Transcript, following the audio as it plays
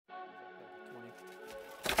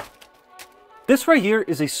This right here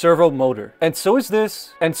is a servo motor, and so is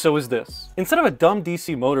this, and so is this. Instead of a dumb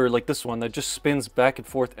DC motor like this one that just spins back and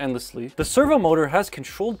forth endlessly, the servo motor has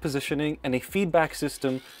controlled positioning and a feedback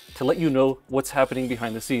system to let you know what's happening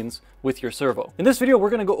behind the scenes with your servo. In this video, we're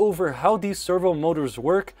going to go over how these servo motors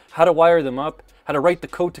work, how to wire them up, how to write the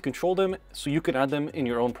code to control them so you can add them in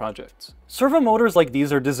your own projects. Servo motors like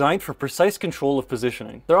these are designed for precise control of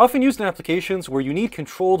positioning. They're often used in applications where you need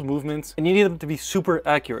controlled movements and you need them to be super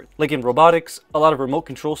accurate. Like in robotics, a lot of remote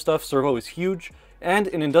control stuff, servo is huge, and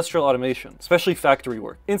in industrial automation, especially factory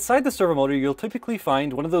work. Inside the servo motor, you'll typically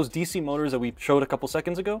find one of those DC motors that we showed a couple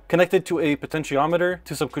seconds ago, connected to a potentiometer,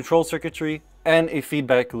 to some control circuitry, and a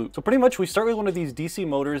feedback loop. So pretty much we start with one of these DC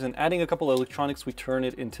motors, and adding a couple of electronics, we turn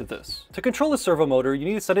it into this. To control the servo motor, you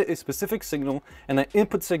need to set it a specific signal, and that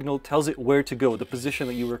input signal tells it where to go, the position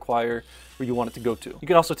that you require, where you want it to go to. You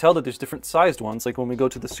can also tell that there's different sized ones, like when we go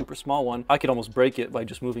to the super small one, I could almost break it by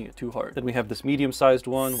just moving it too hard. Then we have this medium sized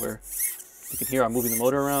one where you can hear I'm moving the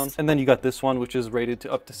motor around. And then you got this one, which is rated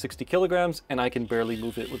to up to 60 kilograms, and I can barely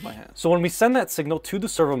move it with my hands. So when we send that signal to the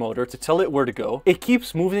servo motor to tell it where to go, it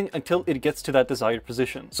keeps moving until it gets to that desired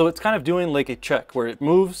position. So it's kind of doing like a check where it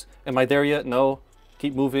moves. Am I there yet? No.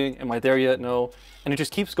 Keep moving. Am I there yet? No. And it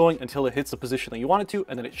just keeps going until it hits the position that you want it to,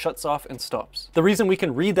 and then it shuts off and stops. The reason we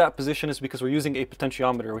can read that position is because we're using a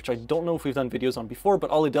potentiometer, which I don't know if we've done videos on before, but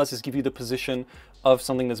all it does is give you the position of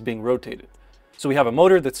something that's being rotated. So we have a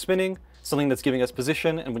motor that's spinning, something that's giving us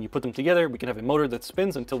position, and when you put them together, we can have a motor that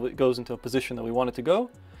spins until it goes into a position that we want it to go,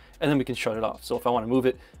 and then we can shut it off. So if I want to move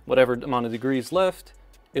it whatever amount of degrees left,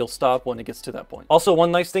 it'll stop when it gets to that point. Also,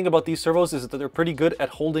 one nice thing about these servos is that they're pretty good at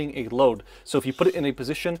holding a load. So if you put it in a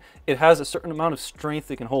position, it has a certain amount of strength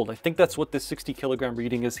it can hold. I think that's what this 60 kilogram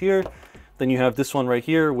reading is here. Then you have this one right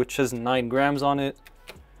here, which has 9 grams on it.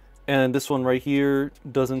 And this one right here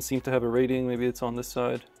doesn't seem to have a rating. Maybe it's on this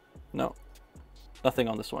side. No. Nothing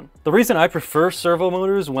on this one. The reason I prefer servo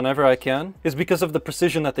motors whenever I can is because of the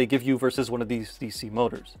precision that they give you versus one of these DC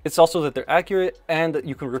motors. It's also that they're accurate and that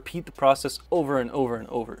you can repeat the process over and over and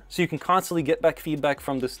over. So you can constantly get back feedback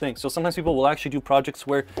from this thing. So sometimes people will actually do projects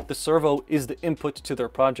where the servo is the input to their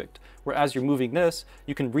project. Whereas you're moving this,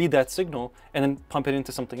 you can read that signal and then pump it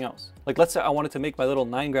into something else. Like let's say I wanted to make my little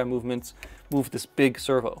 9-gram movements move this big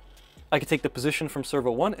servo. I could take the position from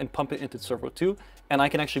servo 1 and pump it into servo 2, and I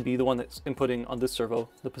can actually be the one that's inputting on this servo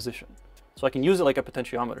the position. So I can use it like a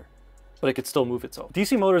potentiometer, but it could still move itself.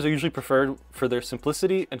 DC motors are usually preferred for their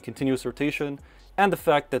simplicity and continuous rotation, and the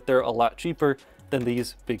fact that they're a lot cheaper than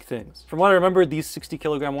these big things. From what I remember, these 60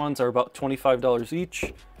 kilogram ones are about $25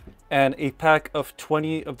 each, and a pack of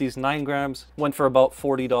 20 of these 9 grams went for about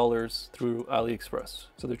 $40 through AliExpress.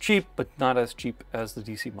 So they're cheap, but not as cheap as the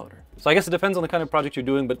DC motor. So I guess it depends on the kind of project you're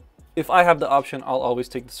doing, but if I have the option, I'll always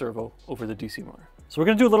take the servo over the DC motor. So we're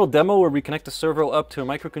going to do a little demo where we connect the servo up to a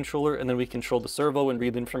microcontroller, and then we control the servo and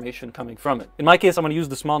read the information coming from it. In my case, I'm going to use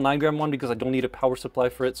the small 9-gram one because I don't need a power supply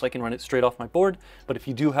for it, so I can run it straight off my board. But if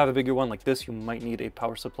you do have a bigger one like this, you might need a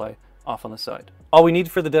power supply off on the side. All we need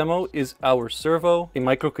for the demo is our servo, a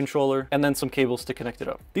microcontroller, and then some cables to connect it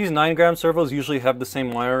up. These 9-gram servos usually have the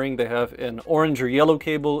same wiring. They have an orange or yellow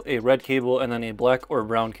cable, a red cable, and then a black or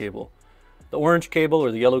brown cable. The orange cable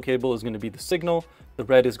or the yellow cable is going to be the signal, the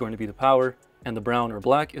red is going to be the power, and the brown or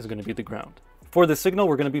black is going to be the ground. For the signal,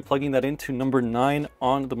 we're going to be plugging that into number 9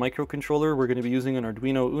 on the microcontroller. We're going to be using an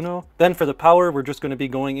Arduino Uno. Then for the power, we're just going to be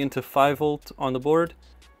going into 5 volt on the board.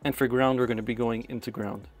 And for ground, we're going to be going into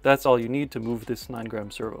ground. That's all you need to move this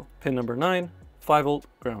 9-gram servo. Pin number 9, 5 volt,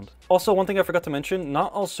 ground. Also, one thing I forgot to mention,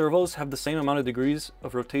 not all servos have the same amount of degrees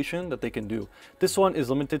of rotation that they can do. This one is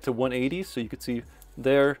limited to 180, so you can see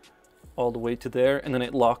there, all the way to there, and then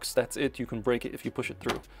it locks. That's it. You can break it if you push it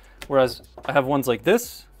through. Whereas I have ones like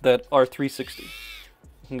this that are 360. You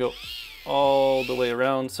can go all the way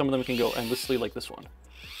around. Some of them can go endlessly like this one.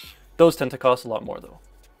 Those tend to cost a lot more though.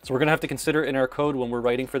 So we're going to have to consider in our code when we're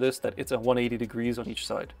writing for this that it's at 180 degrees on each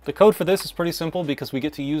side. The code for this is pretty simple because we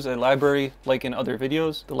get to use a library like in other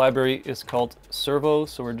videos. The library is called Servo,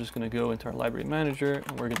 so we're just going to go into our library manager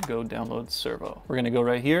and we're going to go download Servo. We're going to go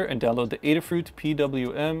right here and download the Adafruit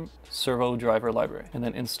PWM Servo driver library and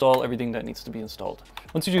then install everything that needs to be installed.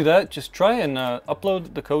 Once you do that, just try and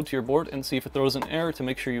upload the code to your board and see if it throws an error to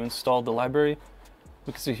make sure you installed the library.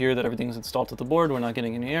 We can see here that everything's installed to the board. We're not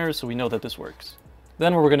getting any errors, so we know that this works.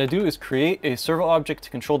 Then what we're going to do is create a servo object to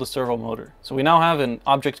control the servo motor. So we now have an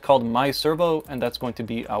object called myServo, and that's going to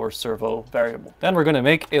be our servo variable. Then we're going to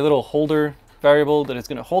make a little holder variable that is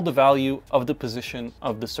going to hold the value of the position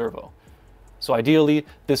of the servo. So ideally,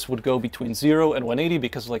 this would go between 0 and 180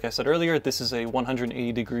 because, like I said earlier, this is a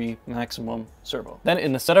 180 degree maximum servo. Then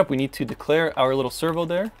in the setup, we need to declare our little servo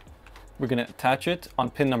there. We're going to attach it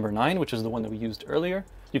on pin number 9, which is the one that we used earlier.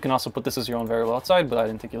 You can also put this as your own variable outside, but I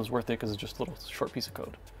didn't think it was worth it because it's just a little short piece of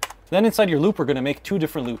code. Then inside your loop, we're going to make 2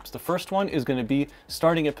 different loops. The first one is going to be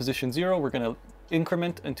starting at position 0. We're going to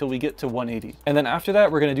increment until we get to 180. And then after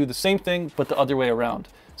that, we're going to do the same thing, but the other way around.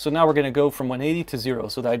 So now we're going to go from 180 to 0.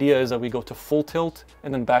 So the idea is that we go to full tilt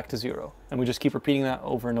and then back to 0. And we just keep repeating that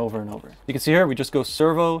over and over and over. You can see here, we just go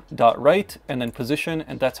servo.write and then position,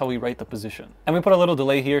 and that's how we write the position. And we put a little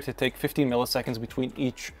delay here to take 15 milliseconds between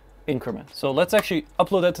each increment. So let's actually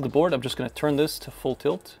upload that to the board. I'm just going to turn this to full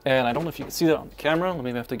tilt, and I don't know if you can see that on the camera.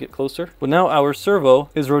 Maybe I have to get closer. But now our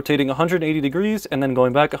servo is rotating 180 degrees and then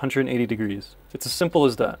going back 180 degrees. It's as simple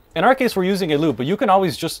as that. In our case, we're using a loop, but you can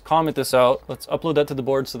always just comment this out. Let's upload that to the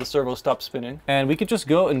board so the servo stops spinning. And we could just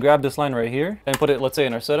go and grab this line right here and put it, let's say,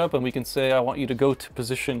 in our setup, and we can say, I want you to go to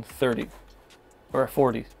position 30 or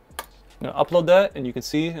 40. I'm going to upload that, and you can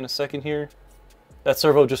see in a second here, that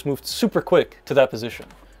servo just moved super quick to that position.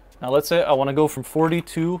 Now let's say I want to go from 40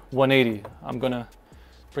 to 180. I'm going to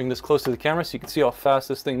bring this close to the camera so you can see how fast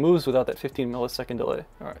this thing moves without that 15 millisecond delay.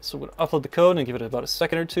 All right, so we're going to upload the code and give it about a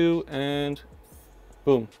second or two, and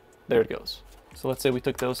boom, there it goes. So let's say we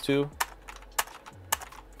took those two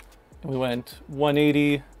and we went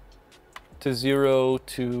 180 to 0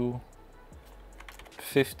 to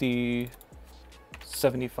 50,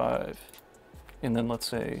 75, and then let's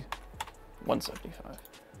say 175.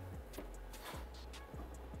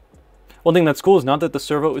 One thing that's cool is now that the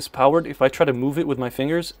servo is powered, if I try to move it with my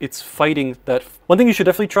fingers, it's fighting that. One thing you should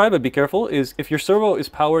definitely try, but be careful, is if your servo is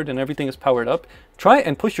powered and everything is powered up, try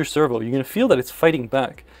and push your servo. You're going to feel that it's fighting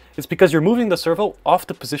back. It's because you're moving the servo off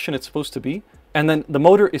the position it's supposed to be, and then the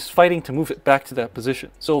motor is fighting to move it back to that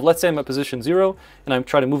position. So let's say I'm at position 0 and I'm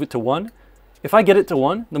trying to move it to 1. If I get it to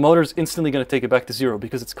 1, the motor is instantly going to take it back to 0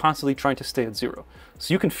 because it's constantly trying to stay at 0.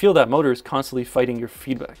 So you can feel that motor is constantly fighting your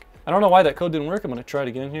feedback. I don't know why that code didn't work. I'm going to try it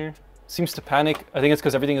again here. Seems to panic. I think it's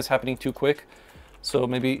because everything is happening too quick. So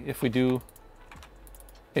maybe if we do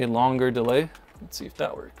a longer delay, let's see if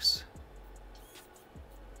that works.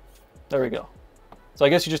 There we go. So I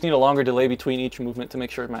guess you just need a longer delay between each movement to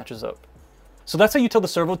make sure it matches up. So that's how you tell the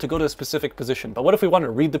servo to go to a specific position. But what if we want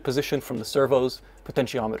to read the position from the servo's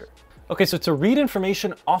potentiometer? Okay, so to read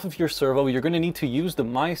information off of your servo, you're going to need to use the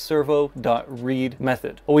myservo.read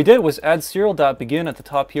method. What we did was add serial.begin at the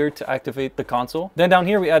top here to activate the console. Then down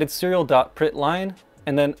here we added serial.println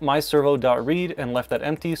and then myservo.read and left that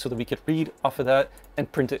empty so that we could read off of that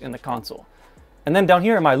and print it in the console. And then down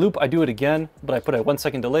here in my loop, I do it again, but I put a 1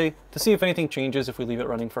 second delay to see if anything changes if we leave it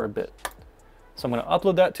running for a bit. So I'm going to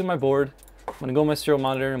upload that to my board. I'm going to go to my serial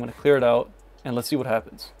monitor, I'm going to clear it out, and let's see what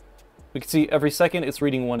happens. We can see every second it's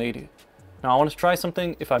reading 180. Now I want to try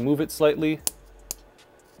something. If I move it slightly,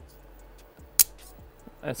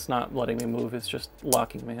 it's not letting me move, it's just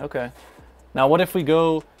locking me. Okay. Now what if we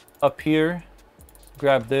go up here,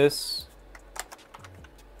 grab this,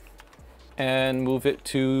 and move it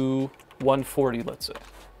to 140, let's say.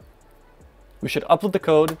 We should upload the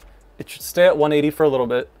code. It should stay at 180 for a little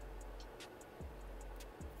bit.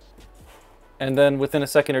 And then within a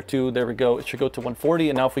second or two, there we go, it should go to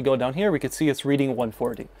 140. And now if we go down here, we can see it's reading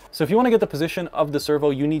 140. So if you want to get the position of the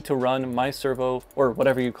servo, you need to run myservo, or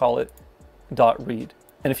whatever you call it, .read.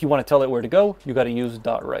 And if you want to tell it where to go, you got to use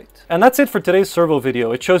 .write. And that's it for today's servo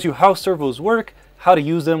video. It shows you how servos work, how to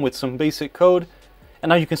use them with some basic code,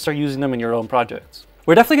 and now you can start using them in your own projects.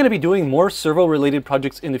 We're definitely going to be doing more servo related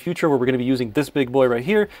projects in the future where we're going to be using this big boy right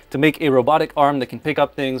here to make a robotic arm that can pick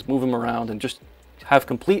up things, move them around, and just have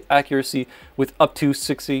complete accuracy with up to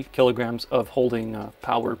 60 kilograms of holding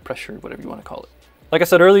power, pressure, whatever you want to call it. Like I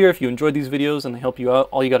said earlier, if you enjoyed these videos and they help you out,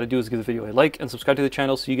 all you got to do is give the video a like and subscribe to the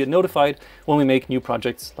channel so you get notified when we make new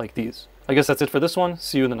projects like these. I guess that's it for this one.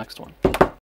 See you in the next one.